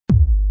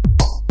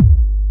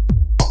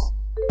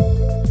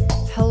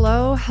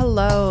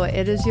Hello.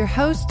 It is your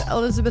host,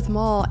 Elizabeth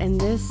Mall,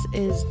 and this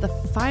is the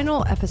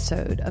final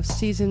episode of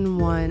season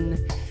 1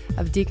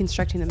 of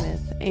Deconstructing the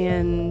Myth.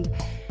 And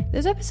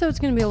this episode is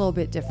going to be a little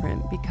bit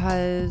different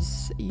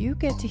because you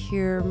get to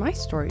hear my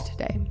story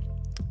today.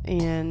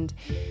 And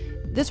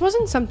this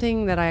wasn't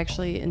something that I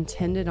actually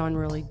intended on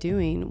really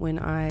doing when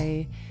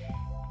I,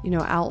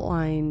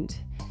 outlined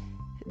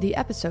the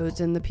episodes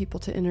and the people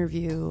to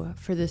interview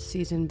for this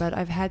season. But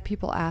I've had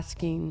people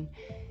asking,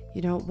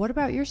 what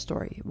about your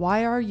story?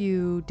 Why are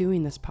you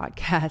doing this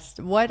podcast?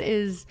 What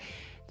is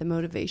the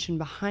motivation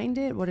behind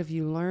it? What have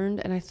you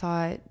learned? And I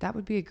thought that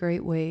would be a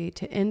great way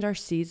to end our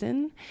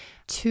season,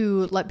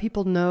 to let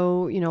people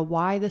know,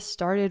 why this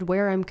started,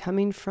 where I'm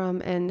coming from,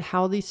 and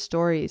how these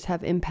stories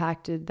have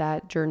impacted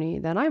that journey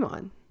that I'm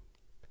on.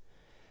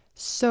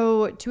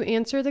 So to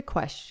answer the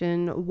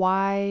question,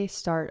 why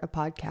start a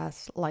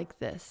podcast like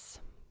this?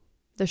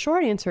 The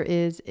short answer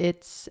is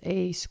it's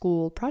a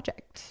school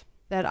project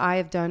that I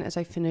have done as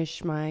I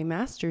finish my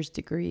master's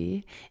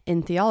degree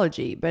in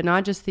theology, but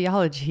not just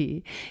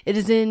theology. It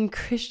is in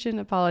Christian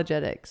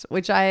apologetics,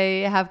 which I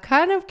have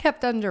kind of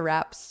kept under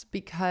wraps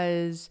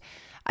because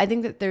I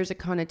think that there's a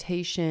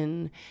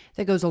connotation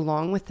that goes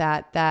along with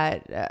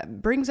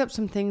that brings up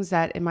some things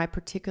that in my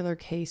particular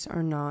case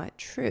are not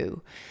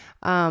true.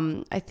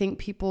 I think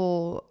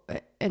people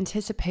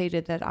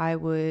anticipated that I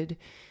would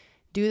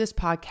do this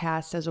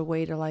podcast as a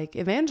way to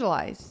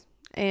evangelize.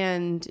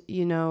 And,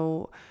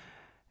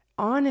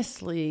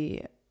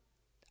 honestly,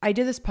 I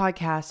did this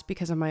podcast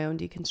because of my own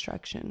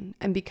deconstruction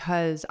and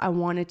because I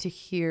wanted to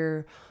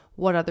hear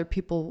what other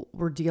people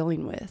were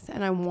dealing with.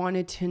 And I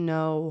wanted to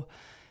know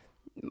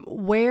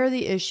where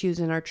the issues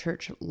in our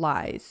church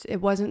lies.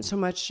 It wasn't so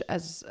much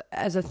as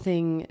a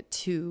thing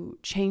to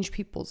change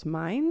people's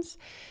minds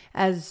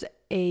as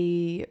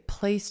a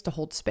place to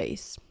hold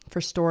space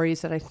for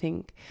stories that I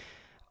think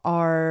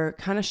are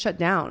kind of shut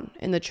down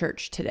in the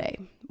church today.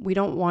 We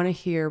don't want to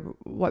hear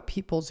what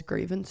people's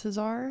grievances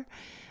are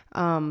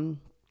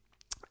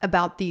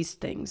about these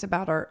things,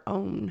 about our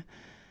own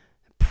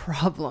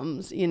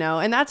problems,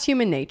 and that's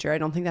human nature. I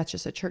don't think that's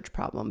just a church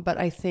problem. But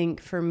I think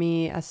for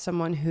me, as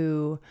someone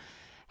who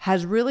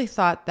has really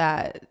thought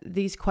that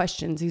these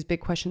big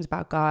questions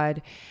about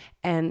God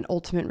and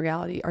ultimate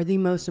reality are the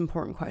most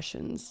important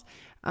questions,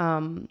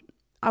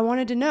 I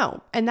wanted to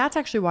know. And that's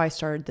actually why I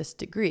started this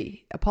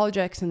degree.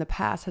 Apologetics in the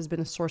past has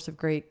been a source of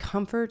great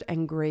comfort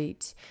and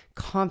great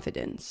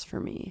confidence for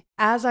me.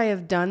 As I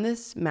have done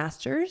this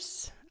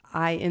master's,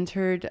 I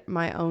entered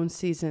my own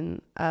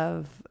season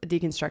of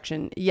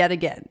deconstruction yet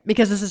again,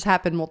 because this has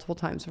happened multiple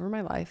times over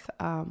my life.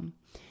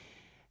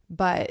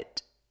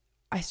 But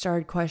I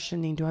started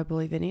questioning, do I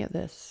believe any of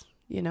this?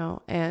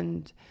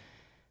 And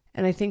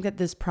I think that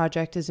this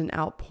project is an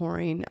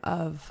outpouring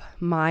of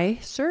my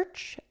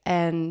search,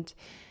 and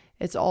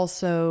it's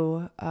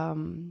also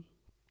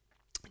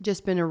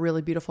just been a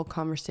really beautiful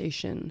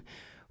conversation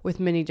with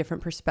many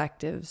different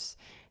perspectives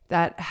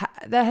that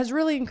has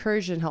really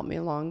encouraged and helped me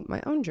along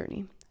my own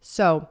journey.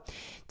 So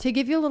to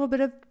give you a little bit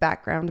of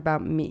background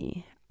about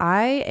me,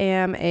 I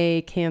am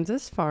a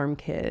Kansas farm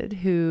kid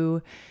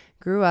who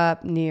grew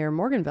up near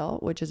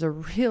Morganville, which is a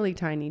really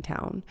tiny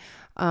town,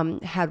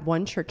 had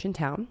one church in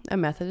town, a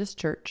Methodist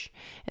church.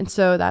 And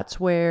so that's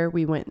where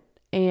we went.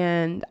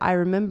 And I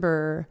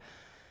remember,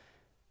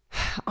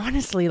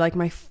 honestly,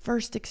 my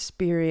first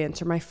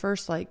experience or my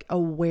first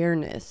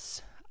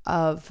awareness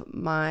of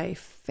my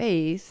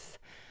faith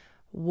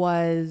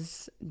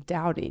was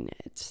doubting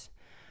it.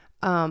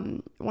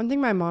 One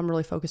thing my mom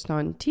really focused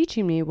on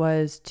teaching me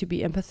was to be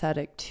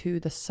empathetic to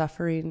the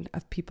suffering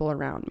of people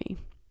around me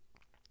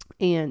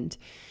and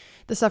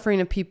the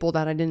suffering of people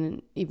that I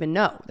didn't even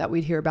know, that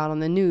we'd hear about on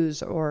the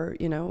news or,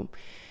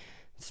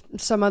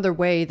 some other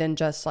way than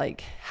just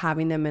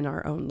having them in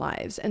our own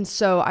lives. And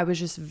so I was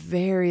just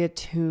very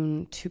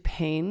attuned to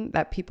pain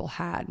that people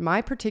had.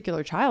 My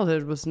particular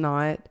childhood was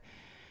not,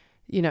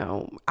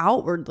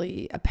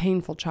 outwardly a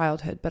painful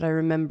childhood, but I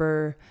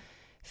remember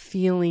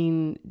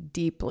feeling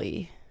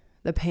deeply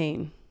the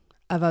pain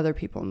of other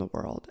people in the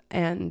world.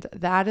 And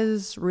that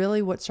is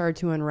really what started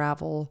to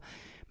unravel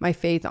my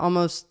faith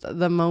almost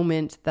the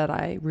moment that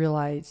I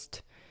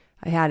realized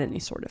I had any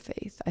sort of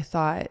faith. I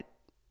thought,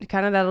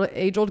 kind of that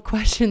age-old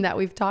question that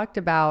we've talked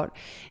about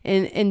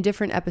in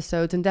different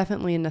episodes, and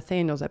definitely in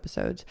Nathaniel's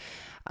episodes.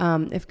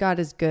 If God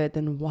is good,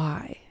 then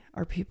why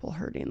are people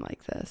hurting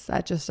like this?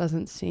 That just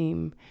doesn't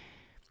seem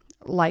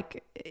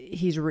like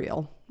he's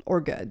real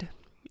or good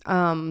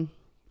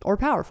or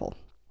powerful.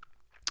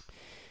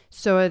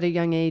 So at a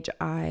young age,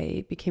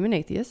 I became an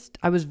atheist.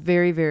 I was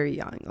very, very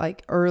young,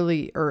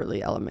 early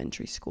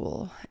elementary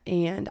school.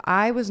 And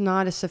I was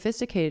not a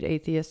sophisticated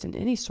atheist in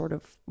any sort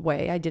of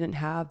way. I didn't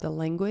have the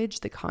language,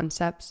 the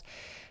concepts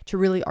to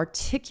really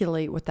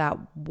articulate what that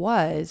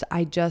was.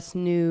 I just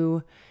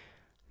knew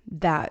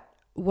that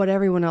what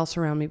everyone else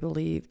around me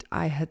believed,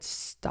 I had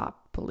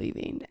stopped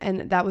believing.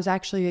 And that was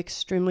actually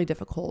extremely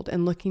difficult.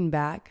 And looking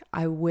back,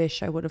 I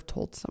wish I would have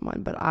told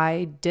someone, but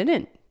I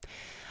didn't.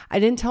 I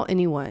didn't tell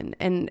anyone.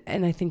 And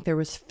I think there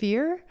was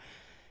fear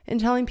in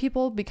telling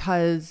people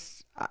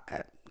because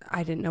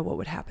I didn't know what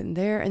would happen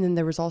there. And then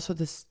there was also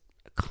this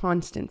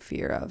constant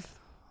fear of,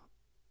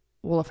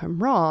 well, if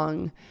I'm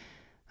wrong,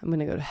 I'm going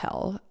to go to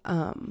hell.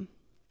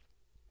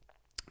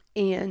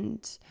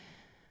 And,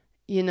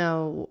 you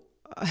know,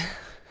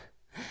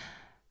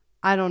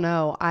 I don't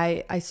know.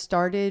 I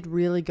started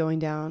really going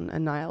down a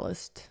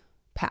nihilist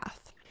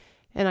path.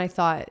 And I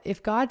thought,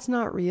 if God's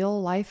not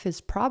real, life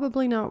is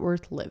probably not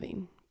worth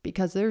living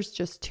because there's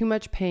just too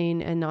much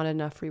pain and not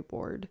enough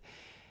reward.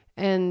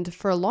 And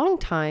for a long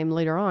time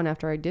later on,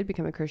 after I did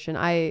become a Christian,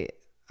 I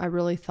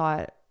really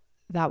thought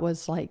that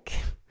was like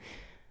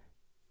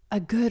a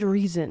good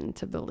reason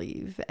to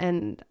believe.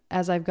 And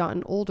as I've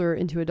gotten older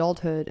into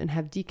adulthood and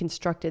have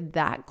deconstructed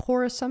that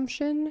core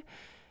assumption,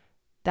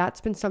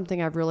 that's been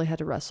something I've really had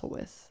to wrestle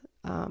with.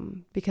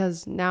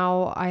 Because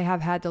now I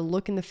have had to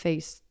look in the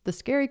face the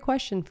scary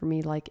question for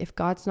me, like, if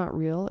God's not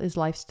real, is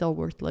life still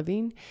worth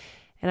living?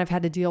 And I've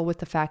had to deal with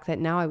the fact that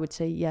now I would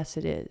say, yes,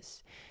 it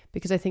is.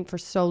 Because I think for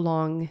so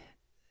long,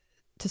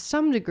 to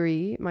some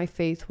degree, my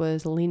faith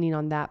was leaning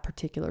on that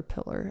particular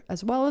pillar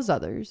as well as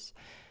others.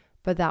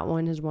 But that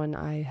one is one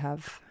I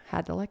have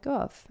had to let go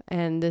of.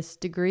 And this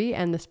degree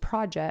and this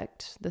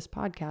project, this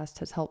podcast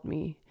has helped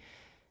me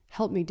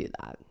do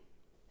that.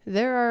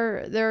 There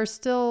are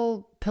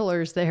still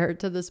pillars there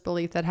to this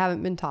belief that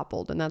haven't been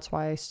toppled, and that's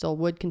why I still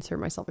would consider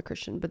myself a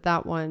Christian. But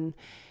that one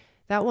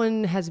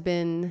has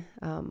been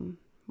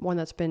one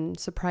that's been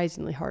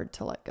surprisingly hard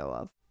to let go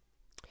of.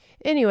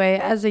 Anyway,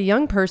 as a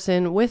young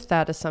person with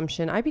that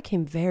assumption, I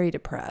became very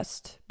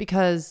depressed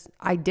because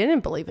I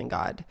didn't believe in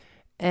God,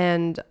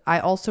 and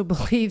I also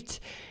believed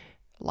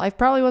life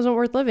probably wasn't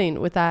worth living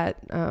with that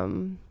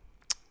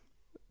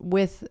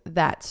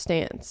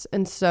stance.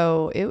 And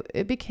so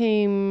it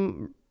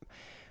became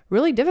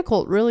really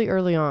difficult really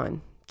early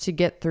on to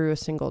get through a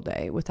single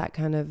day with that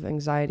kind of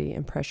anxiety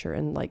and pressure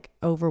and like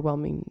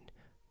overwhelming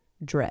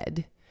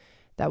dread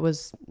that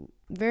was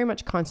very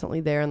much constantly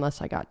there unless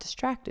I got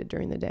distracted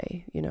during the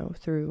day, you know,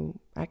 through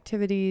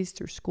activities,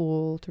 through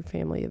school, through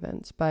family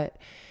events. But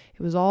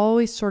it was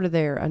always sort of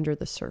there under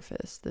the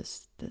surface,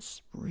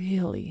 this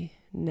really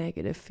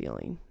negative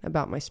feeling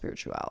about my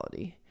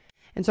spirituality.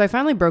 And so I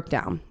finally broke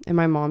down in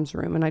my mom's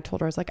room and I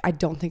told her, I was like, I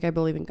don't think I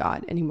believe in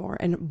God anymore.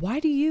 And why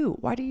do you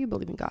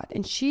believe in God?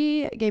 And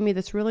she gave me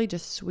this really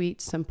just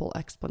sweet, simple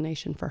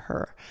explanation for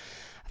her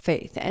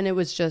faith. And it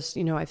was just,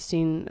 you know, I've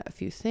seen a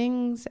few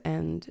things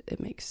and it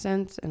makes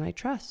sense and I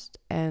trust,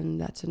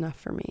 and that's enough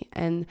for me.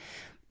 And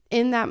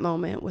in that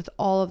moment, with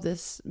all of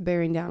this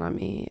bearing down on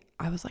me,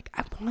 I was like,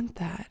 I want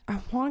that. I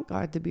want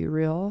God to be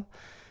real,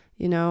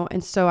 you know?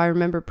 And so I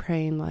remember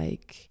praying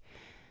like,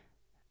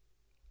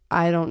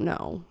 I don't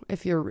know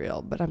if you're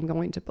real, but I'm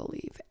going to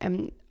believe.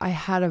 And I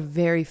had a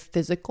very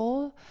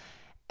physical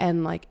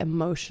and like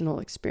emotional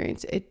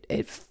experience.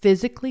 It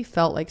physically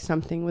felt like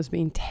something was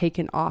being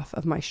taken off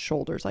of my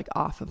shoulders, like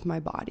off of my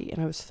body.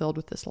 And I was filled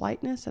with this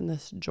lightness and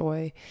this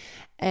joy.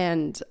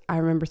 And I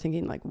remember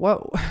thinking like,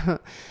 whoa,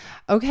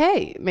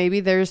 okay, maybe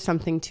there's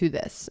something to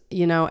this,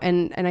 you know?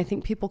 And I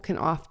think people can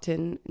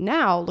often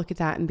now look at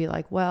that and be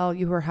like, well,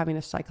 you were having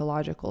a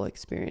psychological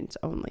experience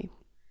only.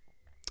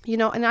 You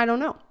know, and I don't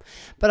know,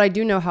 but I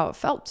do know how it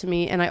felt to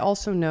me. And I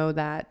also know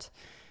that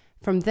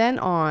from then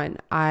on,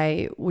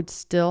 I would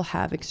still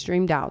have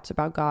extreme doubts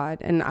about God.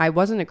 And I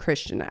wasn't a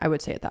Christian, I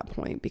would say at that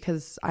point,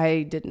 because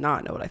I did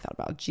not know what I thought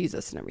about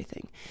Jesus and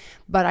everything.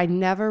 But I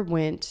never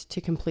went to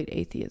complete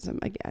atheism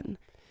again.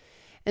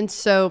 And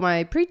so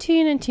my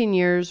preteen and teen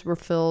years were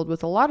filled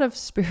with a lot of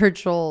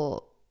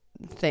spiritual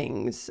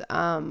things,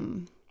 a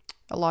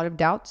lot of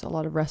doubts, a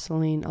lot of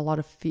wrestling, a lot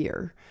of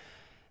fear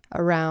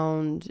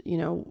around, you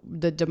know,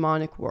 the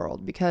demonic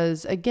world.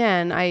 Because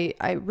again, I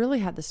really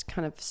had this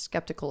kind of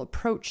skeptical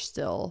approach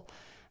still.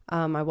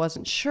 I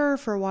wasn't sure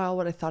for a while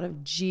what I thought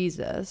of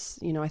Jesus.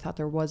 You know, I thought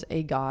there was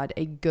a God,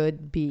 a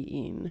good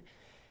being.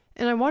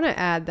 And I want to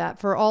add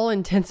that for all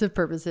intensive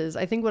purposes,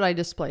 I think what I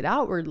displayed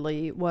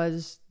outwardly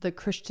was the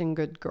Christian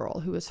good girl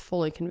who was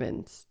fully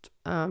convinced.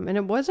 And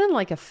it wasn't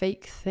like a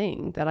fake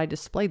thing that I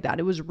displayed that.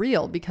 It was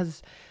real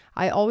because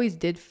I always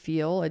did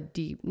feel a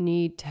deep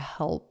need to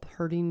help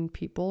hurting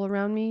people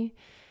around me.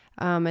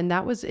 And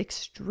that was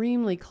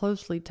extremely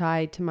closely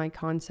tied to my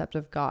concept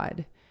of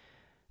God.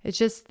 It's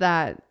just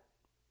that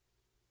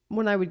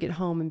when I would get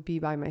home and be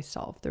by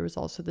myself, there was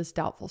also this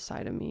doubtful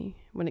side of me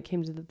when it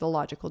came to the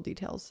logical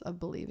details of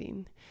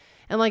believing.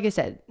 And like I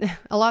said,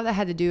 a lot of that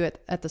had to do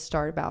at the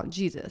start about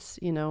Jesus,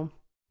 you know.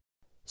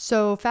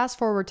 So fast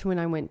forward to when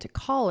I went to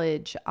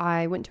college,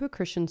 I went to a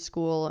Christian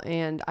school,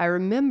 and I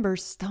remember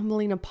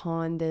stumbling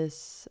upon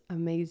this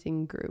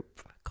amazing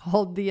group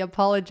called the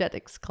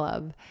Apologetics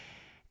Club.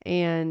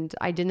 And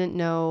I didn't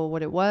know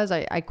what it was.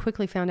 I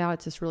quickly found out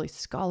it's this really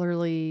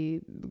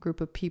scholarly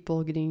group of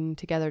people getting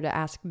together to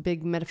ask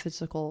big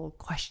metaphysical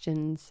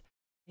questions.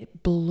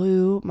 It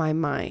blew my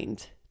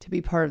mind to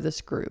be part of this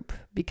group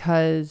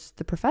because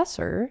the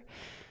professor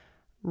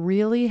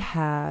really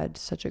had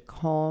such a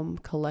calm,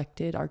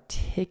 collected,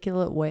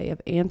 articulate way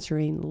of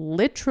answering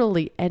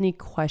literally any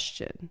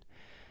question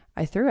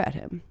I threw at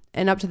him.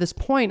 And up to this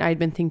point, I'd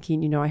been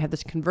thinking, I had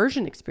this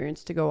conversion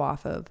experience to go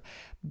off of,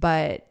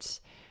 but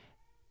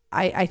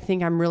I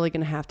think I'm really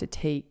going to have to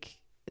take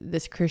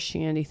this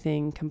Christianity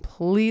thing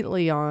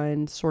completely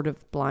on sort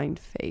of blind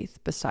faith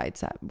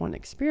besides that one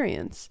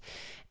experience.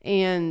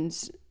 And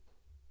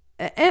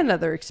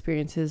other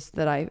experiences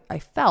that I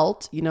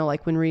felt,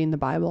 like when reading the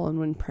Bible and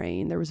when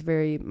praying, there was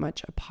very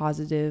much a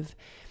positive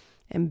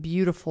and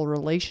beautiful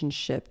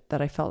relationship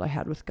that I felt I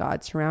had with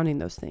God surrounding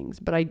those things.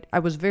 But I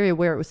was very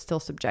aware it was still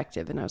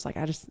subjective. And I was like,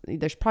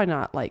 there's probably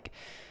not like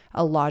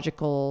a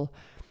logical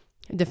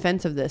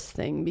defense of this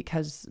thing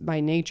because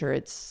by nature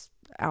it's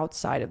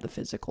outside of the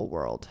physical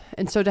world.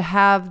 And so to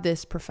have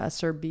this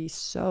professor be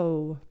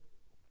so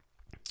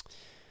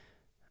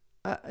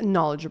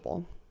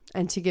knowledgeable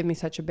and to give me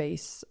such a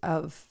base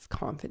of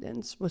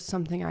confidence was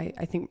something I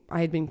think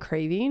I had been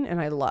craving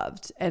and I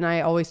loved. And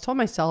I always told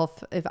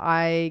myself, if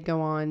I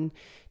go on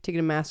to get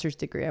a master's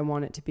degree, I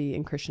want it to be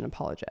in Christian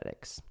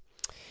apologetics.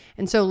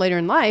 And so later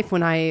in life,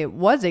 when I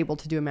was able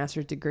to do a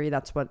master's degree,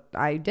 that's what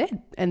I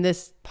did. And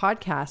this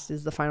podcast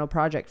is the final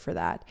project for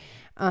that.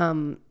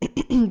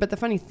 But the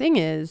funny thing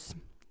is,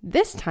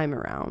 this time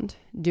around,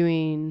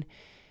 doing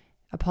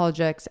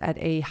apologetics at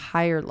a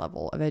higher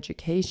level of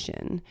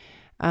education,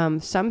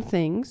 some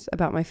things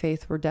about my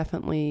faith were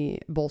definitely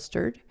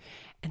bolstered,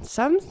 and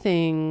some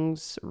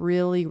things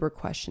really were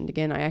questioned.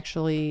 Again, I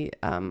actually,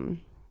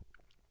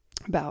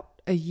 about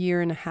a year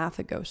and a half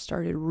ago,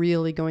 started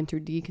really going through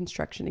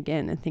deconstruction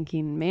again and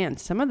thinking, man,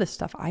 some of this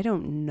stuff, I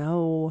don't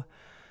know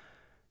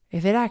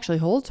if it actually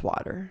holds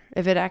water,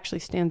 if it actually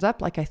stands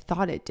up like I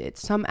thought it did,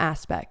 some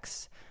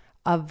aspects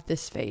of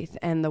this faith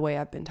and the way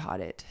I've been taught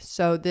it.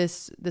 So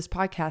this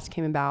podcast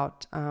came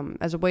about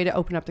as a way to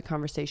open up the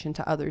conversation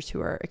to others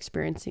who are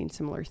experiencing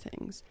similar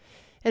things.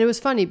 And it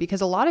was funny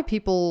because a lot of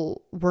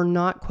people were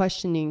not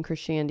questioning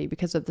Christianity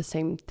because of the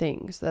same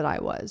things that I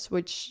was,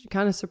 which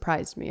kind of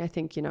surprised me. I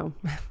think,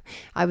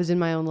 I was in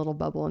my own little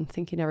bubble and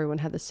thinking everyone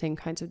had the same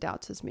kinds of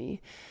doubts as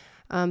me.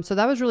 So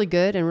that was really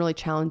good and really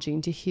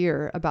challenging to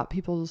hear about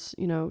people's,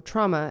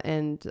 trauma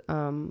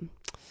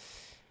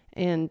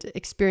and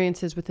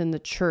experiences within the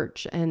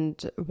church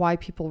and why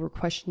people were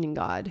questioning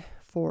God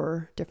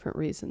for different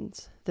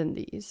reasons than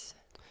these.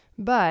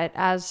 But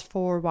as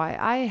for why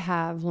I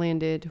have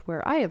landed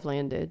where I have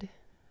landed,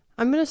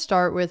 I'm going to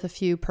start with a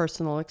few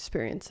personal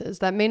experiences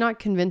that may not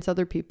convince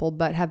other people,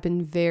 but have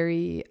been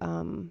very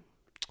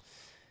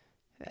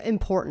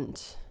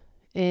important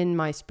in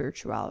my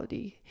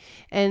spirituality.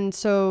 And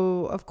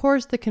so, of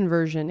course, the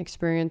conversion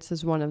experience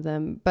is one of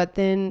them. But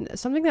then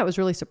something that was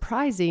really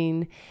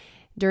surprising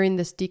during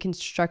this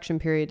deconstruction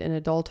period in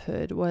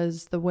adulthood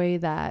was the way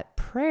that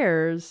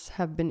prayers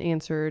have been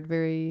answered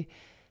very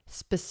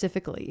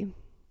specifically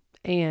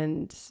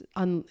and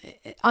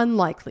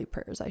unlikely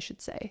prayers, I should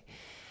say.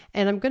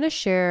 And I'm going to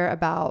share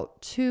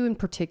about two in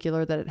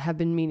particular that have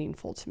been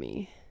meaningful to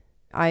me.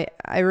 I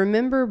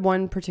remember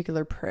one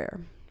particular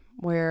prayer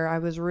where I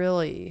was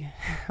really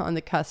on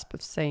the cusp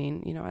of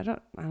saying, I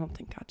don't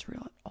think God's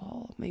real at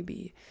all,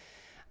 maybe.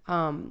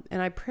 And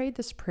I prayed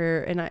this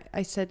prayer and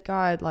I said,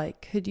 God,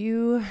 could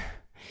you,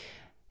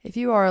 if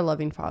you are a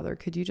loving Father,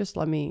 could you just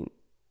let me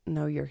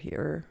know you're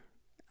here?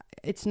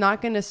 It's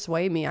not going to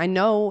sway me. I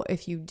know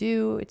if you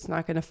do, it's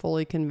not going to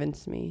fully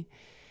convince me.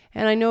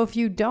 And I know if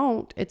you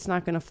don't, it's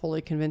not going to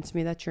fully convince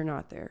me that you're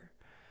not there.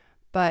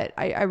 But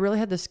I really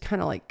had this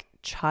kind of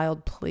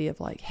child plea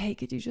of hey,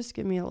 could you just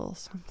give me a little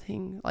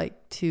something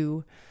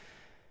to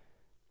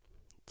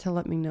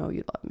let me know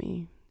you love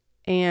me?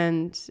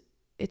 And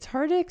it's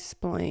hard to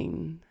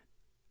explain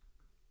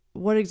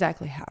what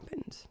exactly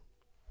happened.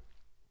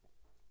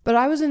 But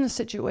I was in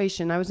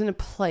a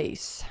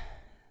place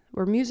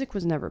where music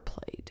was never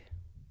played.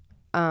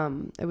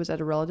 It was at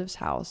a relative's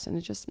house, and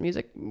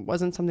music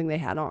wasn't something they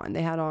had on.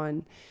 They had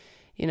on,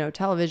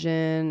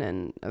 television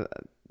and,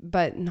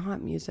 but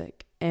not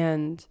music.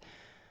 And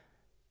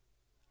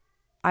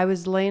I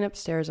was laying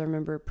upstairs. I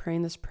remember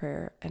praying this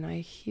prayer, and I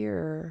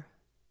hear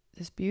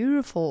this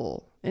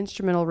beautiful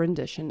instrumental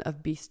rendition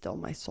of Be Still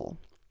My Soul.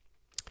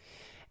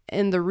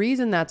 And the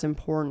reason that's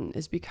important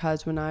is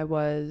because when I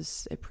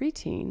was a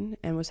preteen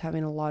and was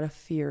having a lot of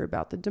fear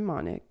about the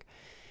demonic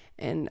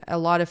and a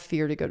lot of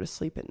fear to go to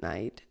sleep at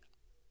night,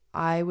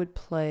 I would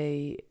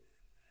play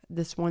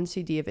this one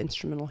CD of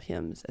instrumental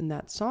hymns, and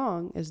that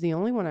song is the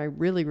only one I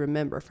really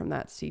remember from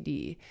that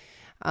CD.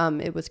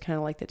 It was kind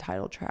of like the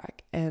title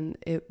track, and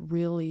it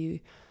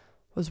really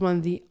was one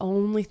of the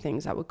only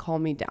things that would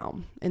calm me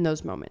down in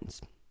those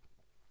moments.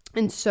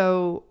 And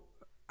so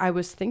I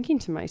was thinking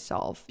to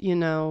myself,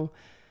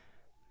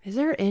 is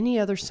there any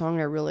other song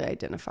I really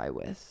identify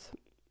with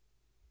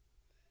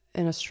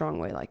in a strong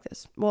way like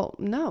this? Well,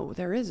 no,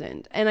 there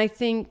isn't. And I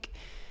think,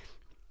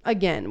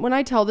 again, when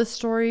I tell this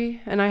story,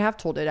 and I have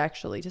told it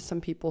actually to some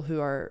people who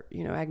are,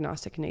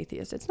 agnostic and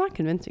atheist, it's not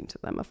convincing to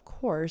them, of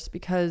course,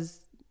 because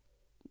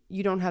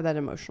you don't have that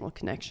emotional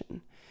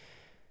connection.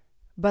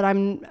 But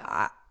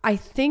I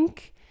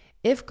think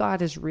if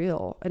God is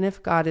real and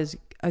if God is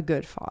a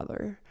good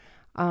Father,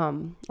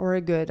 or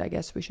a good, I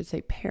guess we should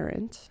say,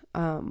 parent,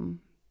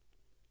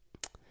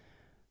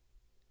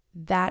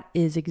 that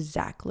is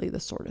exactly the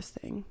sort of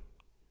thing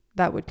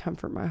that would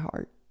comfort my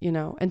heart,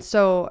 And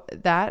so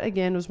that,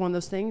 again, was one of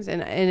those things,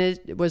 and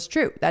it was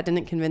true. That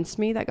didn't convince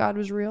me that God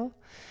was real.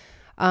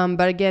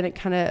 But again, it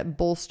kind of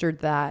bolstered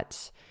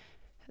that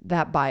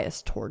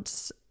bias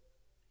towards,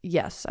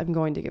 yes, I'm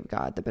going to give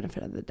God the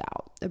benefit of the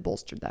doubt. It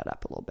bolstered that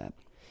up a little bit.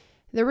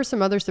 There were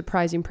some other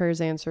surprising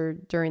prayers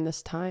answered during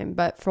this time,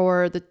 but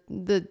for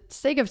the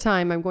sake of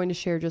time, I'm going to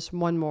share just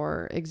one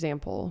more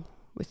example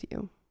with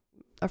you.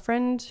 A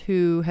friend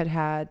who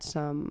had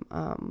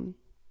some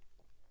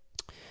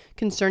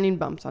concerning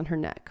bumps on her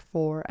neck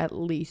for at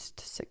least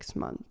 6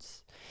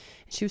 months.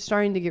 She was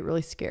starting to get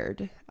really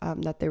scared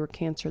that they were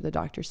cancer. The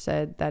doctor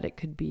said that it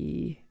could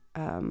be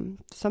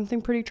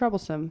something pretty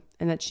troublesome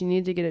and that she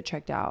needed to get it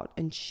checked out.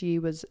 And she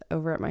was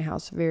over at my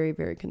house very,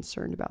 very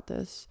concerned about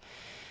this.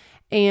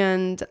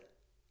 And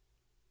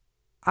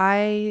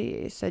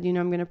I said,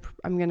 I'm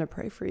going to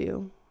pray for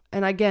you.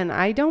 And again,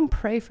 I don't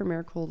pray for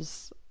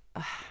miracles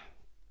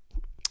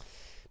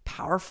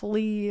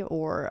powerfully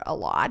or a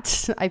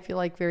lot. I feel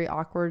like very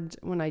awkward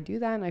when I do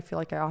that. And I feel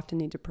like I often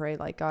need to pray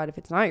like, God, if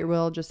it's not your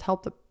will, just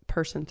help the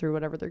person through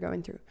whatever they're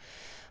going through.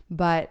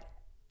 But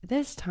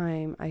this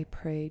time I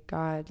prayed,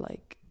 God,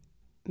 like,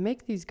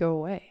 make these go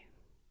away,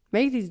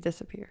 make these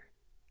disappear.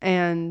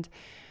 And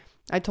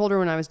I told her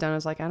when I was done, I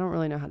was like, I don't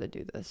really know how to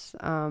do this.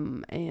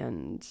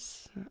 And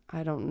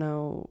I don't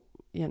know,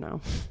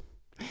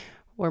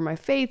 where my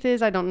faith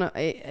is. I don't know.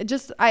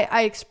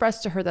 I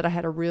expressed to her that I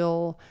had a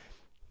real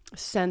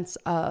sense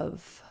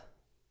of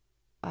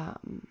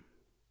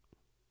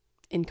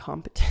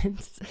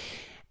incompetence.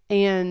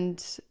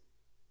 And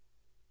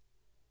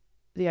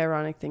the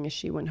ironic thing is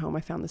she went home.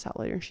 I found this out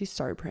later and she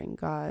started praying,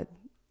 God,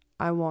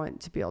 I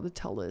want to be able to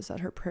tell Liz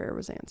that her prayer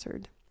was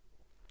answered.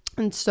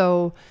 And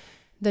so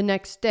the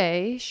next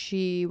day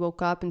she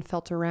woke up and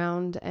felt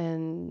around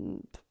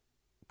and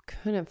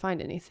couldn't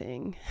find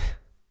anything.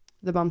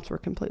 The bumps were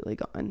completely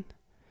gone.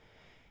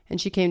 And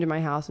she came to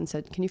my house and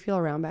said, can you feel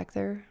around back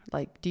there?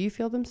 Like, do you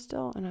feel them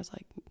still? And I was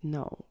like,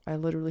 no, I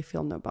literally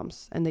feel no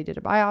bumps. And they did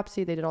a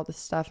biopsy, they did all this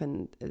stuff,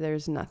 and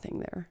there's nothing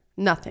there,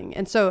 nothing.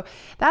 And so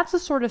that's the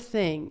sort of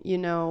thing,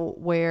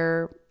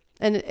 where,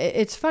 and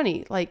it's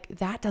funny, like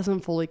that doesn't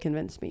fully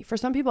convince me. For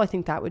some people, I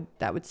think that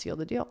would seal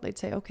the deal. They'd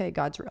say, okay,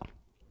 God's real.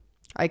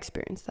 I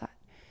experienced that.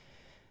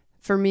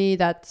 For me,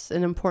 that's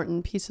an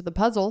important piece of the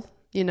puzzle.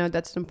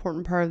 That's an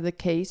important part of the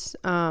case.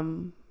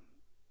 But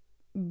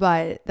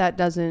that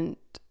doesn't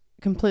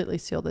completely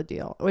seal the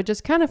deal, which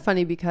is kind of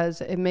funny because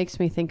it makes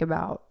me think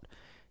about,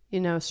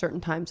 certain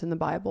times in the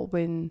Bible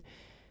when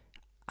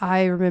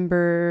I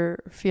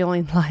remember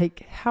feeling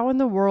like, how in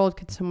the world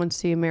could someone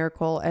see a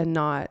miracle and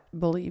not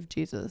believe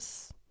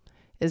Jesus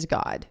is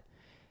God?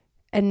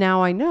 And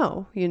now I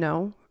know,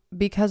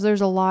 because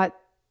there's a lot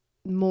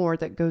more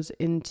that goes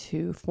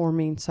into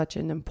forming such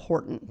an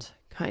important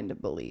kind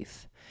of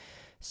belief.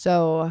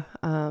 So,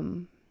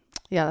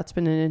 yeah, that's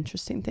been an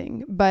interesting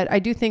thing. But I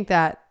do think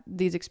that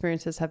these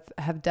experiences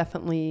have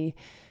definitely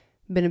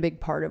been a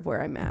big part of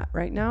where I'm at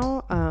right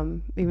now,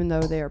 even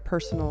though they are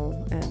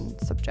personal and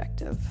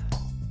subjective.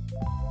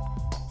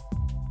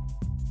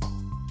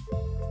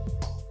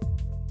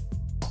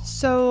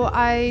 So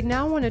I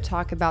now want to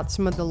talk about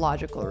some of the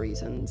logical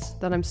reasons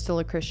that I'm still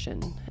a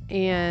Christian.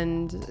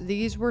 And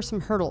these were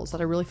some hurdles that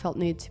I really felt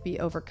needed to be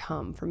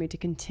overcome for me to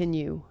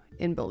continue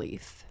in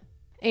belief.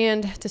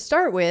 And to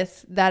start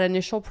with, that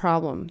initial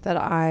problem that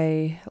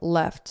I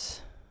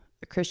left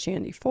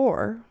Christianity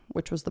for,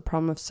 which was the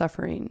problem of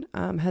suffering,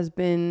 has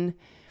been,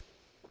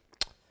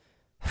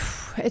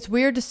 it's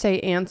weird to say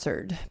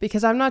answered,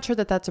 because I'm not sure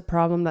that that's a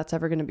problem that's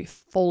ever going to be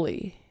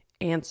fully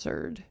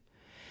answered.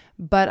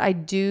 But I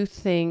do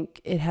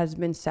think it has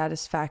been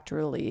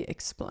satisfactorily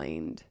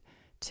explained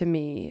to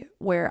me,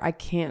 where I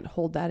can't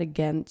hold that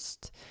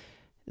against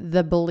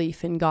the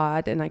belief in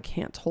God, and I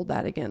can't hold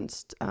that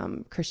against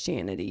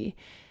Christianity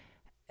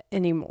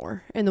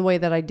anymore in the way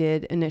that I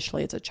did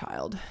initially as a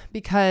child.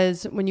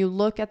 Because when you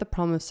look at the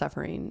problem of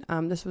suffering,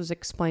 this was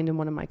explained in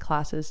one of my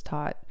classes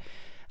taught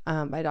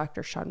by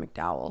Dr. Sean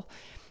McDowell.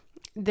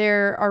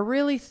 There are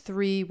really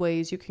 3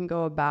 ways you can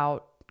go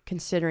about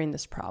considering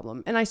this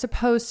problem. And I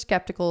suppose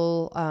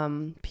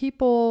skeptical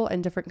people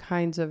and different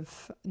kinds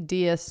of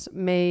deists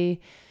may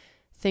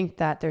think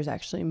that there's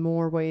actually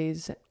more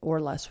ways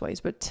or less ways.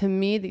 But to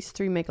me, these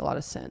 3 make a lot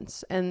of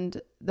sense. And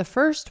the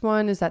first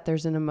one is that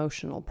there's an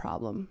emotional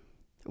problem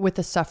with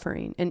the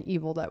suffering and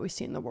evil that we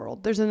see in the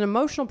world. There's an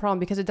emotional problem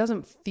because it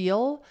doesn't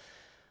feel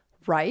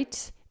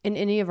right in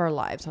any of our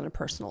lives on a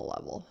personal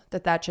level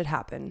that should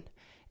happen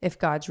if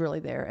God's really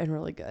there and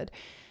really good.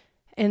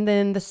 And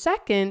then the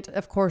second,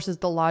 of course, is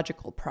the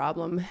logical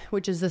problem,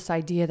 which is this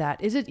idea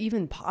that, is it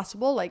even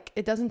possible? Like,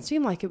 it doesn't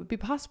seem like it would be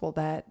possible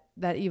that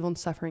evil and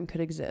suffering could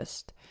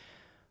exist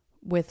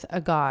with a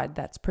God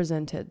that's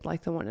presented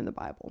like the one in the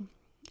Bible.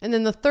 And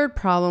then the third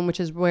problem, which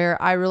is where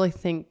I really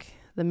think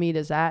the meat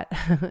is at,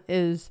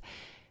 is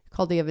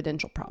called the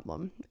evidential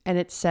problem. And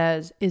it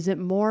says, is it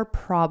more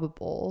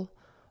probable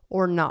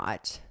or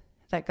not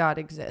that God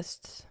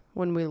exists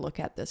when we look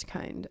at this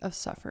kind of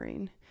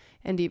suffering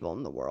and evil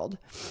in the world.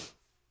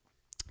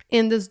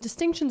 And those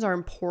distinctions are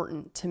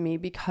important to me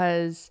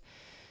because,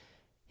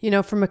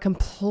 from a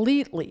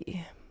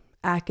completely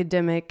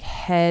academic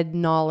head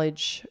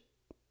knowledge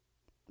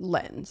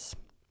lens,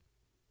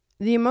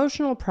 the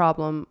emotional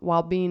problem,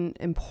 while being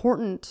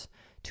important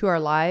to our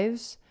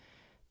lives,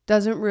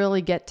 doesn't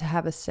really get to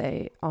have a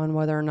say on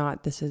whether or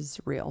not this is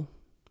real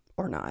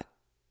or not.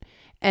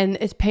 And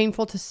it's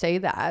painful to say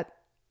that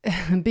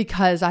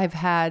because I've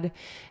had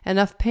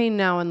enough pain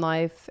now in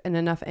life and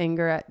enough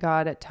anger at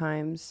God at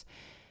times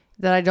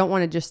that I don't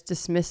want to just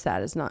dismiss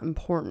that as not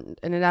important.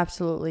 And it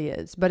absolutely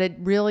is. But it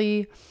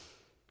really,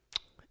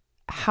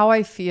 how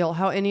I feel,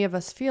 how any of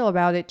us feel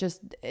about it,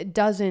 it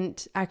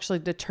doesn't actually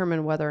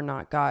determine whether or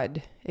not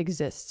God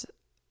exists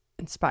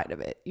in spite of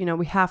it.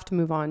 We have to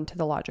move on to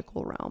the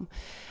logical realm.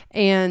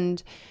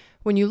 And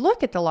when you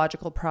look at the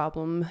logical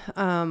problem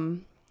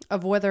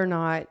of whether or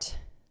not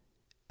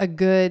a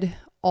good,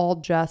 all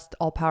just,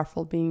 all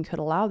powerful being could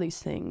allow these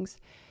things,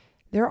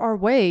 there are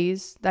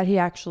ways that he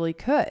actually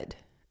could.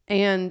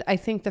 And I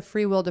think the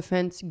free will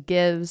defense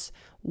gives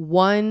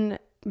one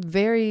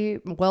very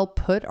well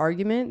put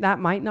argument. That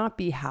might not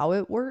be how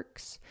it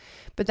works,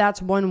 but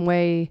that's one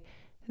way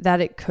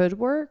that it could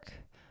work.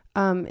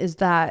 Is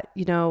that,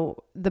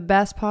 the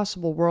best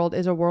possible world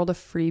is a world of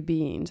free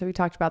beings. So we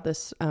talked about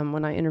this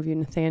when I interviewed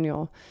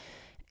Nathaniel,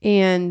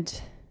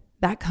 and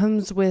that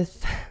comes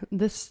with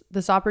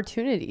this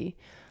opportunity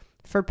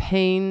for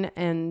pain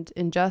and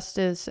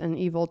injustice and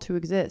evil to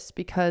exist,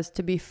 because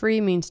to be free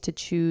means to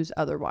choose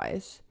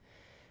otherwise.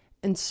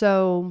 And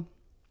so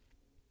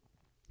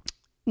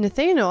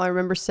Nathaniel, I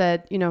remember,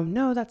 said,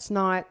 no, that's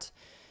not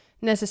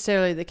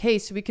necessarily the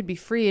case. We could be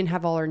free and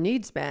have all our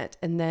needs met,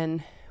 and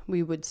then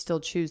we would still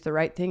choose the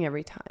right thing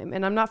every time.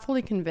 And I'm not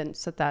fully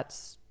convinced that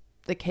that's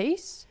the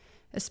case,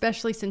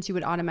 especially since you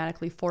would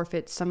automatically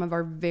forfeit some of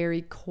our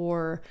very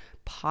core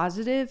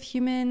positive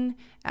human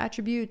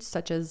attributes,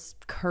 such as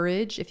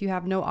courage. If you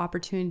have no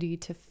opportunity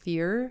to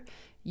fear,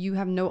 you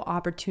have no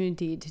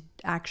opportunity to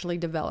actually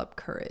develop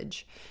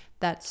courage.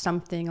 That's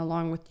something,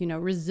 along with,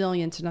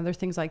 resilience and other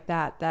things like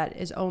that, that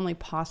is only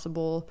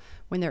possible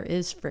when there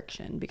is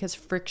friction, because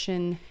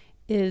friction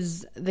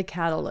is the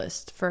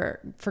catalyst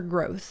for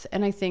growth.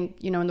 And I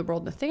think, in the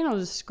world Nathaniel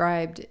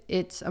described,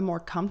 it's a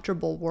more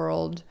comfortable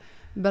world,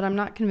 but I'm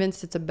not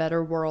convinced it's a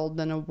better world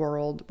than a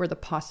world where the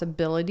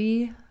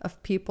possibility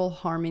of people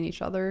harming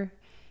each other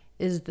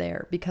is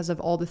there because of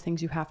all the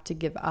things you have to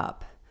give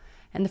up.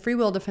 And the free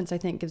will defense, I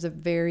think, gives a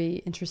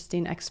very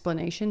interesting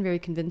explanation, very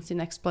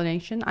convincing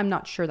explanation. I'm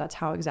not sure that's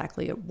how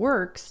exactly it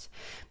works,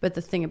 but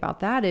the thing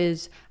about that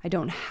is I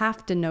don't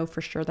have to know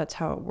for sure that's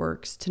how it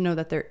works to know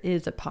that there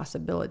is a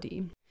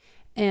possibility.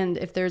 And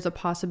if there's a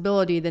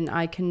possibility, then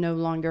I can no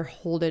longer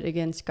hold it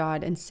against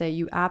God and say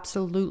you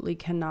absolutely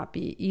cannot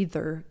be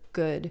either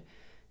good,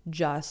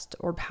 just,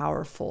 or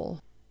powerful,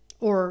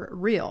 or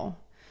real,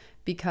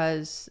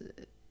 because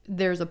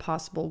there's a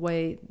possible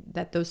way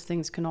that those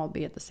things can all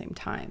be at the same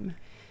time.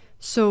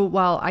 So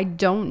while I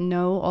don't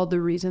know all the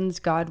reasons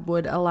God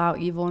would allow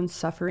evil and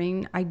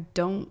suffering, I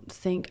don't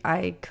think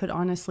I could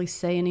honestly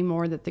say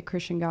anymore that the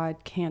Christian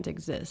God can't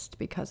exist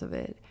because of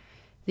it.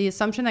 The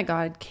assumption that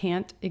God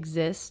can't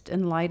exist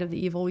in light of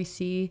the evil we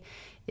see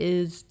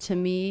is, to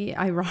me,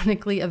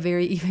 ironically, a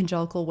very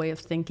evangelical way of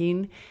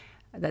thinking,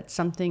 that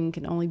something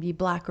can only be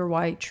black or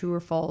white, true or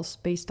false,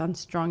 based on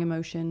strong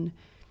emotion,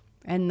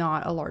 and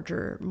not a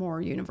larger,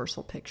 more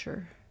universal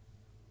picture.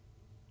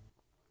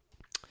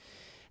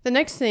 The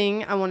next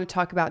thing I want to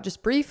talk about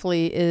just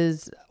briefly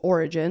is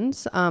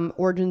origins of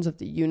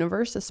the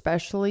universe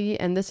especially.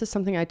 And this is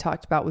something I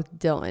talked about with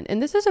Dylan.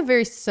 And this is a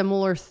very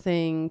similar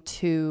thing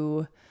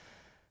to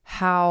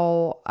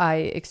how I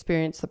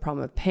experienced the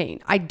problem of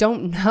pain. I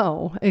don't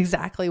know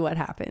exactly what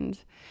happened.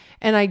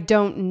 And I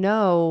don't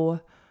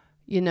know,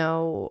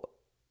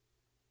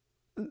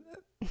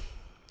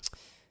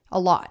 a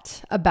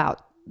lot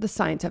about the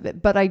science of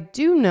it, but I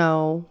do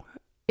know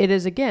it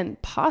is, again,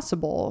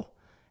 possible,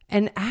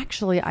 and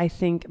actually I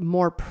think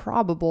more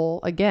probable,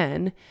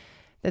 again,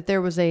 that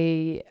there was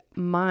a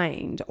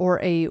mind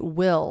or a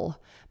will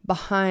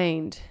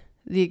behind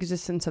the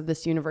existence of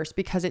this universe,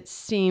 because it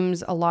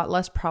seems a lot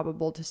less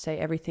probable to say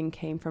everything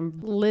came from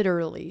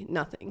literally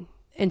nothing,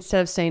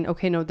 instead of saying,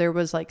 okay, no, there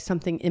was like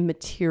something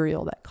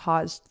immaterial that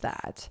caused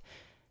that.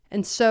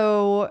 And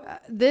so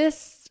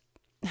this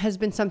has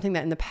been something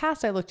that in the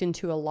past I looked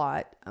into a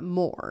lot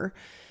more.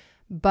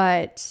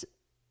 But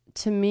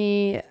to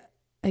me,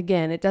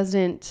 again, it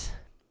doesn't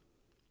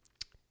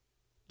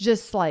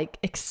just like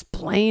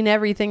explain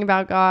everything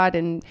about God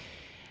and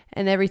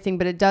everything,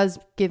 but it does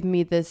give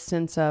me this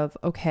sense of,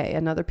 okay,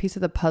 another piece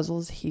of the puzzle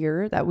is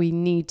here, that we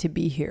need to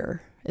be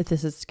here if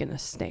this is going to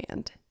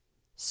stand.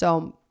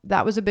 So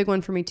that was a big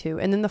one for me too.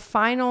 And then the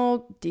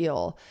final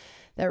deal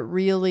that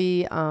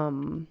really,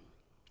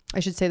 I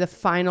should say the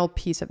final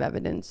piece of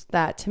evidence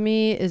that to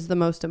me is the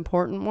most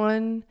important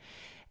one,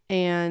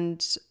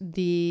 And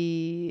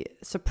the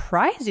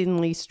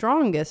surprisingly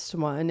strongest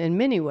one in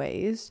many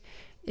ways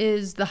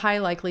is the high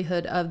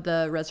likelihood of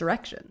the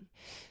resurrection.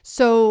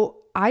 So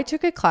I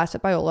took a class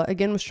at Biola,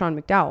 again with Sean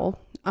McDowell,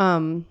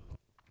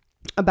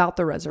 about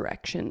the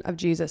resurrection of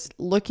Jesus,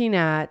 looking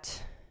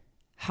at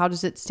how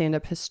does it stand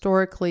up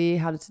historically?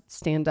 How does it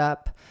stand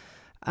up,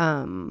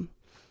 when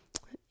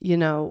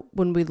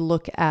we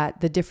look at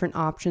the different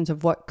options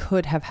of what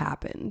could have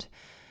happened?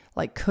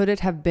 Like, could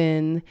it have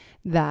been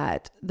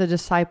that the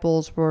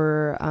disciples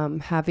were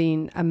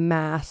having a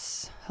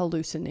mass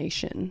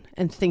hallucination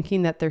and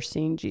thinking that they're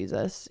seeing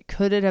Jesus?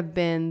 Could it have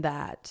been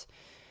that,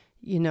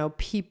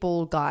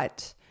 people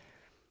got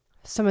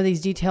some of these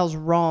details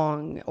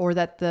wrong, or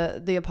that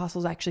the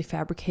apostles actually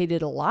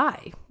fabricated a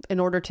lie in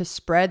order to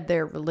spread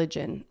their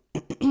religion?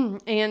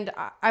 And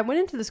I went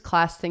into this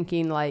class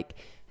thinking, like,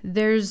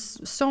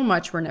 there's so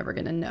much we're never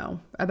going to know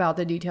about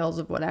the details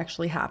of what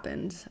actually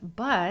happened.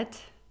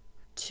 But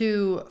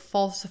to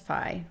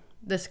falsify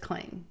this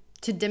claim,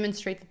 to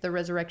demonstrate that the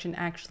resurrection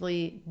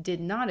actually did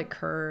not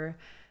occur,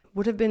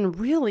 would have been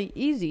really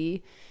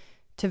easy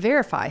to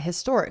verify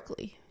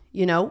historically.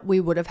 We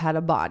would have had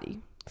a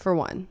body, for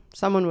one.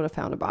 Someone would have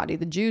found a body.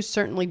 The Jews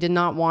certainly did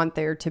not want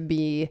there to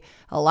be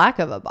a lack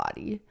of a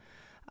body.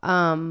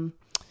 And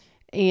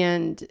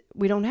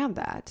we don't have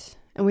that.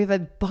 And we have a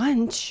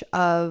bunch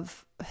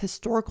of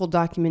historical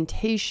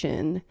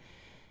documentation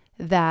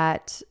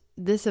that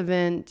this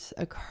event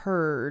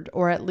occurred,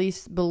 or at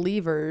least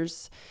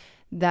believers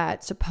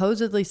that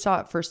supposedly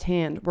saw it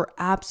firsthand were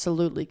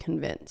absolutely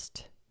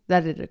convinced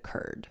that it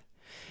occurred.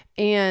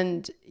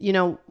 And,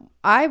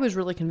 I was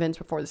really convinced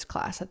before this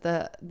class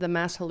that the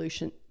mass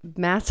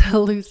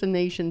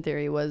hallucination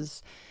theory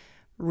was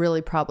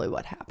really probably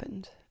what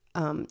happened,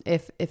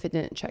 if it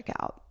didn't check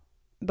out.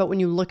 But when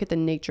you look at the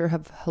nature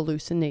of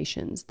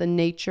hallucinations, the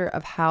nature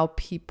of how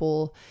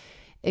people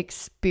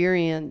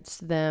experience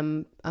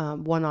them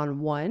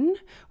one-on-one,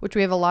 which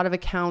we have a lot of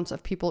accounts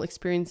of people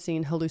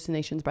experiencing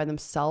hallucinations by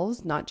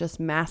themselves, not just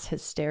mass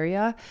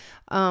hysteria.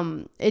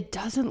 It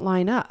doesn't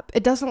line up.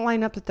 It doesn't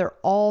line up that they're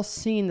all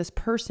seeing this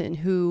person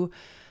who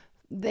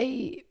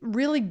they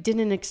really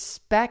didn't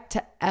expect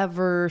to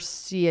ever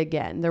see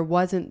again. There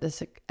wasn't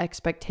this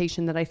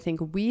expectation that I think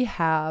we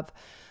have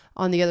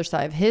on the other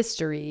side of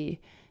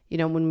history.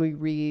 When we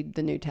read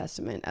the New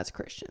Testament as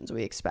Christians,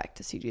 we expect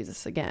to see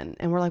Jesus again.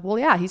 And we're like, well,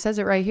 yeah, he says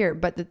it right here.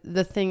 But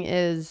the thing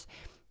is,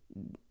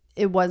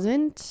 it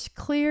wasn't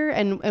clear.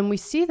 And we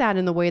see that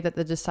in the way that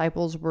the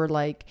disciples were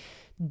like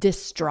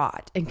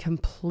distraught and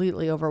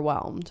completely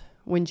overwhelmed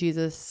when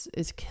Jesus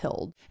is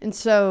killed. And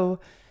so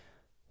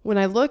when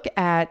I look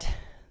at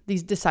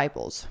these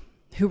disciples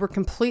who were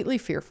completely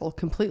fearful,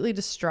 completely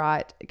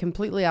distraught,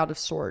 completely out of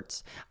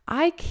sorts,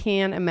 I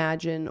can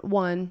imagine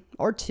one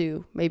or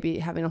two maybe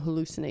having a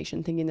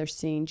hallucination, thinking they're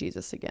seeing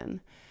Jesus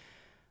again.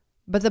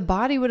 But the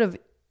body would have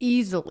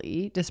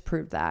easily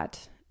disproved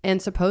that.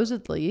 And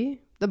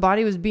supposedly, the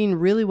body was being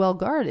really well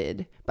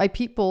guarded by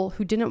people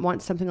who didn't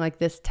want something like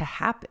this to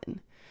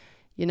happen.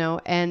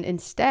 And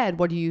instead,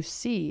 what do you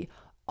see?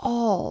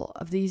 All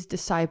of these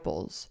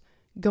disciples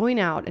going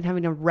out and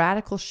having a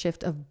radical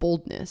shift of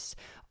boldness,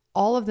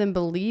 all of them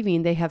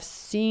believing they have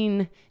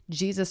seen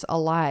Jesus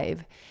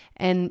alive,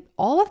 and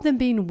all of them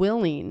being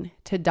willing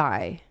to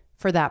die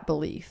for that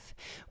belief,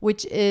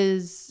 which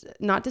is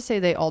not to say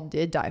they all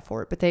did die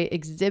for it, but they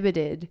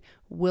exhibited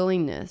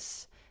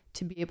willingness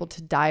to be able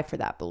to die for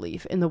that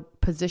belief in the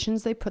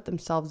positions they put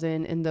themselves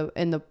in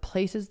the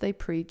places they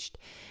preached.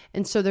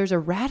 And so there's a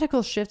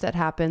radical shift that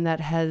happened that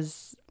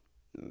has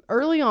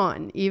early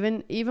on,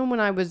 even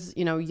when I was,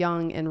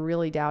 young and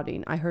really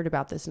doubting, I heard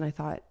about this and I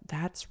thought,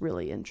 that's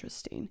really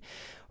interesting.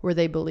 Were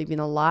they believing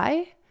a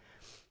lie?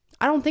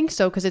 I don't think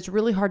so, because it's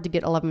really hard to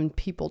get 11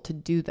 people to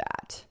do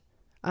that.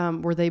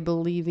 Were they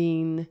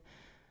believing,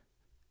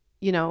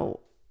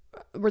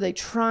 were they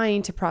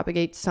trying to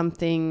propagate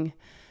something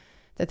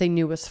that they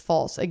knew was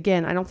false?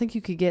 Again, I don't think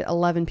you could get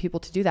 11 people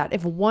to do that.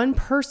 If one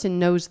person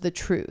knows the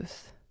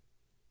truth,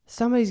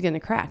 somebody's going to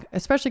crack,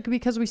 especially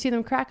because we see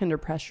them crack under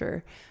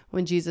pressure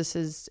when Jesus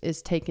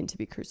is taken to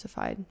be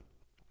crucified.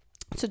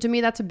 So to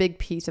me, that's a big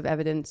piece of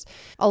evidence,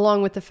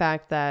 along with the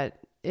fact that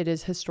it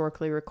is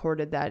historically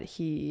recorded that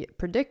he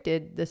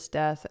predicted this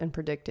death and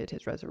predicted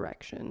his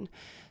resurrection.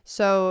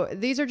 So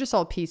these are just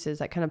all pieces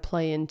that kind of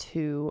play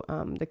into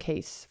the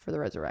case for the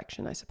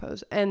resurrection, I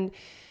suppose. And,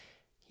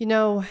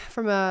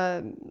 from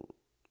a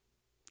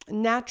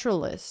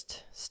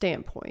naturalist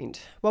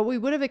standpoint, what we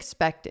would have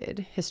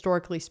expected,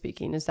 historically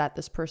speaking, is that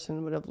this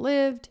person would have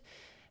lived,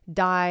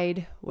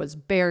 died, was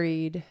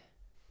buried.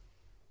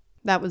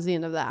 That was the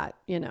end of that,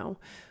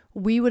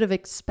 We would have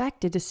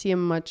expected to see a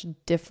much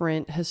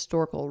different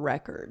historical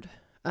record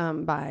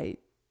by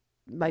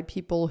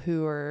people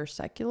who are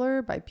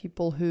secular, by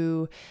people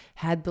who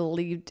had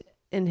believed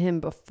in him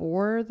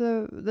before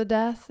the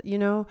death,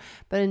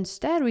 but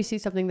instead we see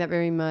something that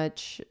very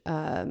much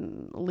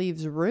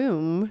leaves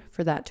room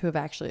for that to have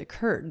actually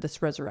occurred,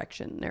 this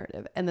resurrection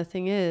narrative. And the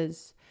thing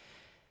is,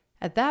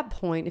 at that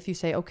point, if you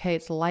say, okay,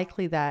 it's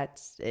likely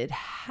that it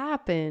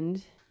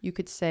happened, you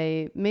could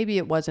say maybe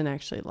it wasn't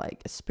actually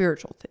like a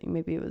spiritual thing.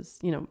 Maybe it was,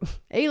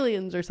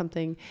 aliens or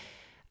something.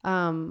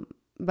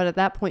 But at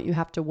that point you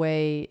have to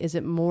weigh, is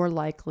it more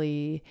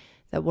likely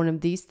that one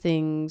of these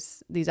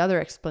things, these other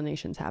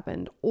explanations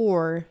happened,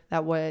 or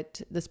that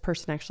what this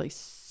person actually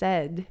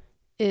said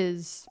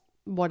is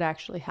what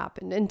actually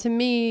happened? And to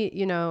me,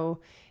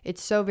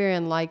 it's so very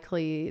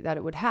unlikely that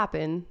it would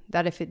happen,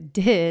 that if it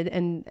did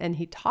and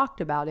he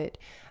talked about it,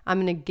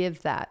 I'm going to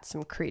give that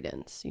some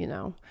credence,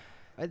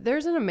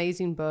 There's an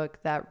amazing book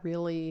that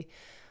really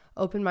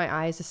opened my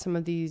eyes to some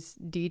of these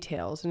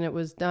details, and it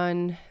was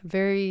done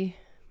very,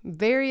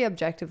 very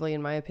objectively,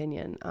 in my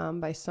opinion,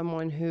 by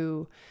someone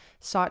who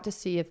sought to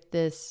see if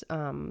this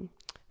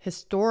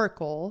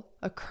historical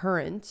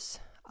occurrence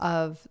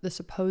of the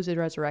supposed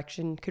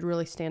resurrection could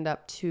really stand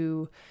up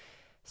to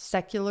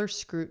secular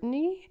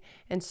scrutiny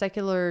and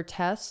secular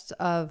tests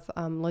of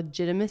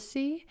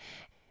legitimacy.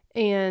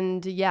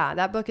 And yeah,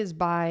 that book is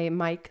by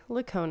Mike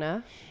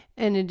Licona,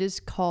 and it is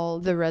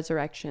called The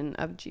Resurrection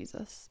of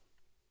Jesus.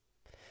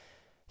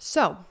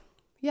 So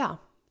yeah,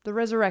 the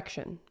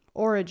resurrection,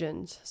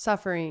 origins,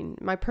 suffering,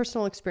 my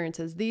personal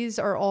experiences, these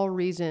are all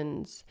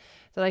reasons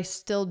that I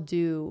still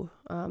do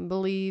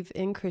believe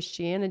in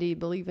Christianity,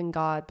 believe in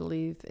God,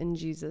 believe in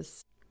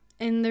Jesus.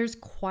 And there's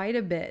quite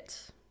a bit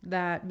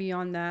that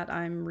beyond that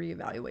I'm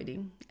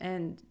reevaluating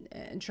and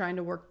trying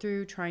to work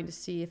through, trying to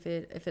see if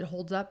it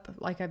holds up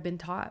like I've been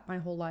taught my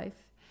whole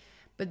life.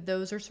 But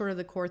those are sort of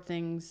the core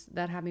things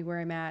that have me where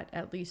I'm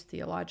at least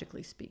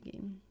theologically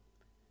speaking.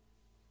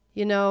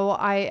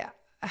 I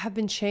have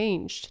been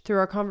changed through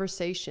our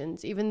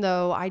conversations, even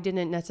though I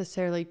didn't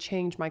necessarily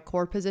change my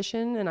core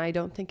position, and I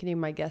don't think any of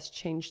my guests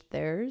changed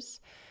theirs.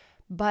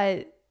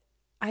 But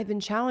I've been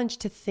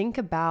challenged to think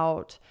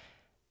about,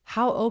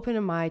 how open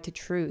am I to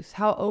truth?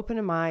 How open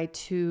am I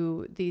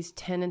to these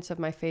tenets of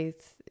my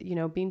faith,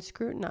 being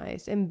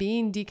scrutinized and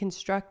being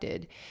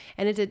deconstructed?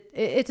 And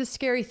it's a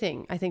scary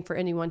thing, I think, for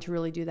anyone to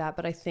really do that.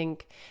 But I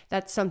think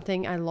that's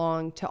something I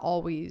long to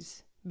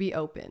always be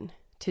open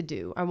to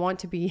do. I want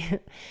to be,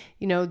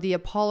 the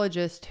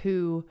apologist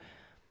who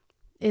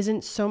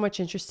isn't so much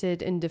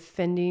interested in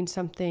defending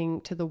something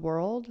to the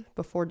world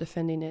before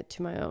defending it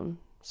to my own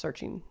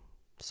searching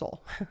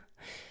soul.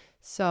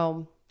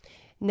 So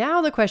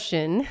now the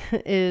question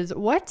is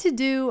what to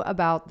do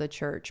about the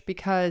church,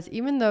 because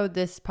even though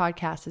this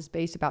podcast is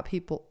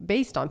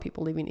based on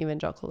people leaving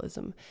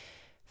evangelicalism,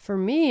 for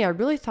me, I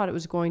really thought it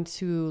was going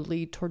to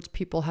lead towards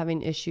people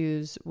having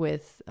issues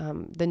with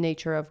the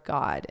nature of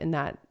God and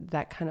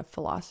that kind of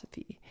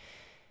philosophy.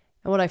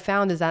 And what I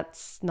found is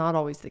that's not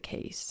always the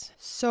case.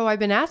 So I've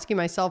been asking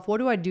myself, what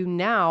do I do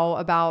now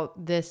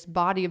about this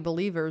body of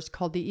believers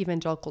called the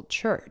evangelical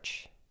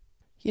church?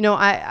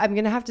 I'm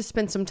going to have to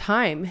spend some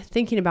time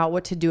thinking about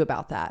what to do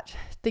about that,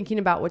 thinking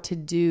about what to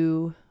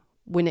do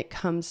when it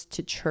comes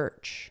to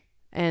church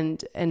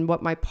and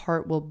what my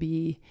part will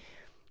be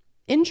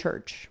in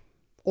church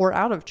or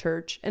out of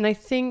church. And I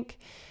think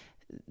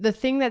the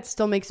thing that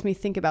still makes me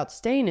think about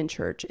staying in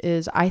church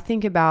is I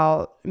think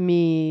about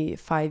me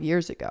 5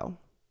 years ago,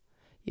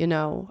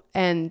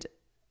 and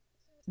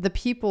the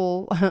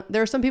people,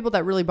 there are some people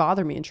that really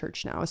bother me in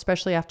church now,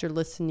 especially after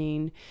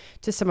listening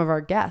to some of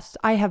our guests.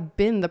 I have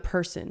been the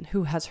person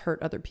who has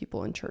hurt other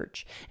people in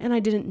church, and I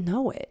didn't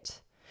know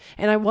it.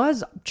 And I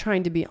was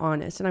trying to be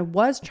honest, and I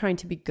was trying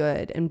to be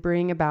good and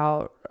bring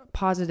about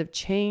positive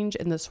change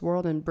in this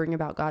world and bring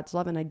about God's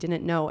love, and I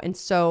didn't know. And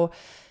so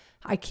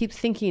I keep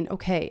thinking,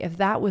 okay, if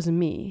that was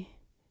me,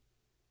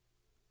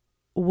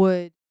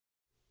 would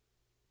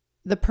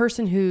the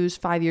person who's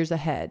 5 years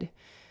ahead,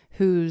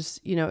 who's,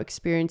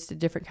 experienced a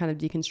different kind of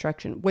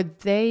deconstruction, would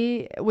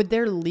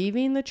their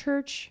leaving the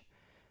church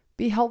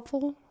be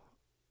helpful,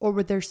 or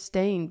would their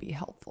staying be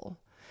helpful?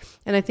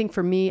 And I think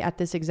for me at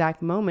this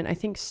exact moment, I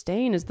think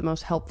staying is the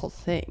most helpful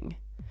thing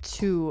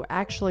to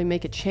actually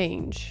make a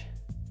change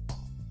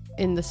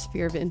in the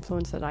sphere of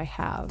influence that I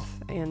have,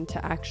 and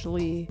to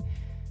actually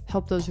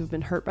help those who've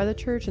been hurt by the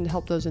church and to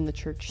help those in the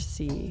church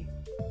see,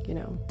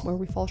 where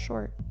we fall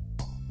short.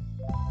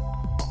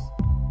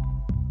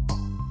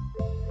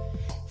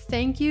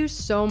 Thank you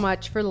so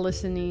much for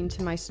listening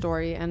to my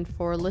story and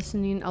for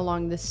listening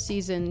along this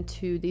season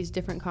to these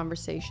different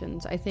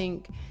conversations. I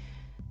think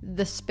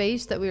the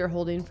space that we are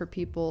holding for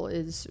people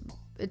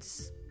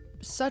it's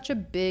such a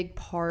big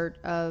part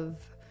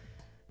of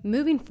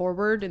moving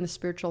forward in the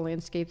spiritual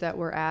landscape that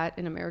we're at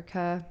in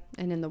America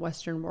and in the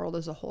Western world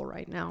as a whole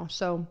right now.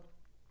 So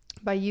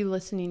by you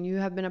listening, you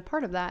have been a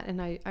part of that,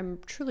 and I'm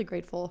truly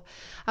grateful.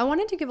 I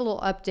wanted to give a little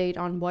update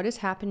on what is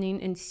happening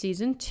in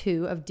season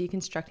 2 of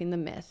Deconstructing the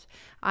Myth.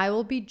 I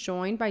will be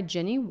joined by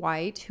Jenny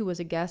White, who was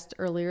a guest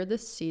earlier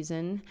this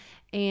season,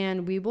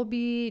 and we will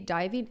be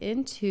diving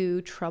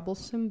into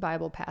troublesome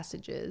Bible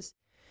passages.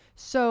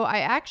 So I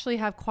actually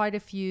have quite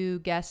a few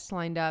guests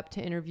lined up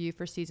to interview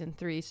for season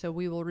 3, so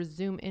we will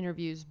resume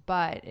interviews.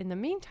 But in the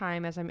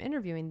meantime, as I'm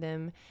interviewing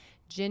them,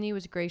 Jenny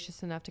was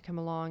gracious enough to come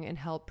along and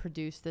help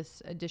produce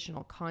this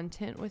additional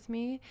content with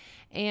me.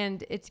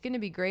 And it's going to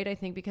be great, I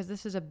think, because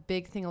this is a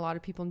big thing a lot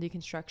of people in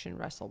deconstruction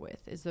wrestle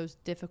with, is those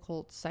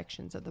difficult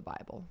sections of the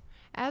Bible.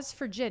 As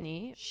for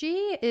Jenny,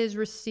 she is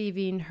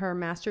receiving her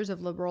Master's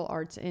of Liberal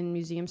Arts in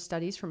Museum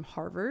Studies from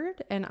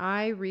Harvard, and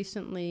I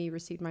recently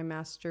received my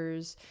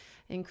Master's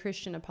in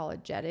Christian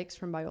Apologetics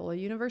from Biola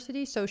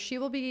University. So she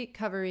will be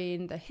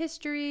covering the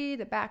history,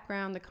 the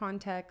background, the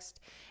context,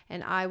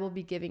 and I will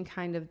be giving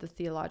kind of the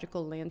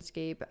theological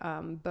landscape,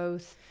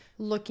 both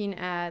looking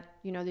at,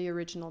 the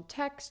original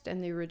text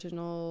and the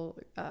original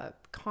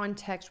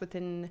context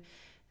within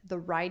the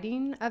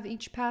writing of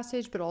each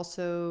passage, but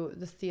also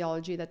the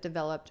theology that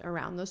developed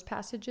around those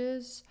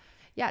passages.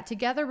 Yeah,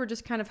 together we're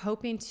just kind of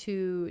hoping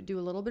to do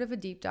a little bit of a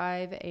deep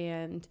dive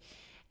and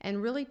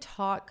really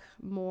talk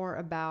more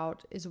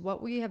about, is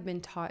what we have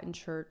been taught in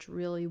church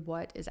really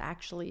what is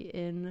actually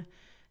in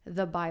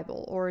the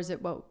Bible, or is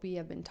it what we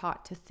have been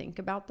taught to think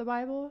about the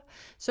Bible?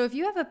 So if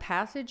you have a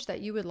passage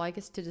that you would like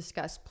us to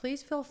discuss,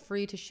 please feel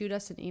free to shoot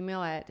us an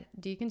email at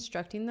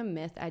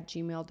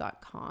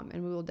deconstructingthemyth@gmail.com,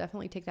 and we will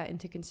definitely take that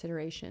into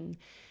consideration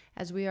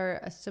as we are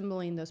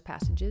assembling those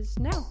passages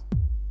now.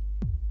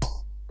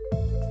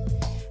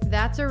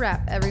 That's a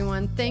wrap,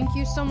 everyone. Thank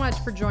you so much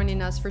for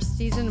joining us for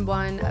season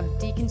 1 of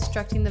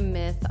Deconstructing the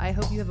Myth. I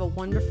hope you have a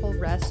wonderful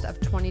rest of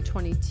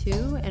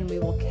 2022, and we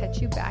will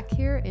catch you back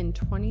here in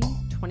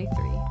 2023.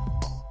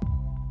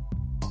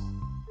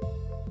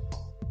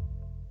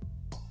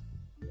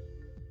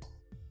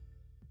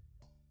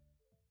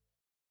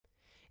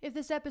 If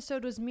this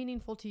episode was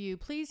meaningful to you,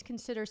 please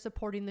consider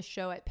supporting the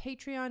show at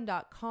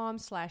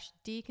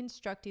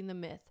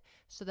patreon.com/deconstructingthemyth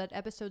so that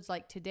episodes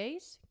like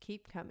today's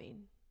keep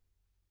coming.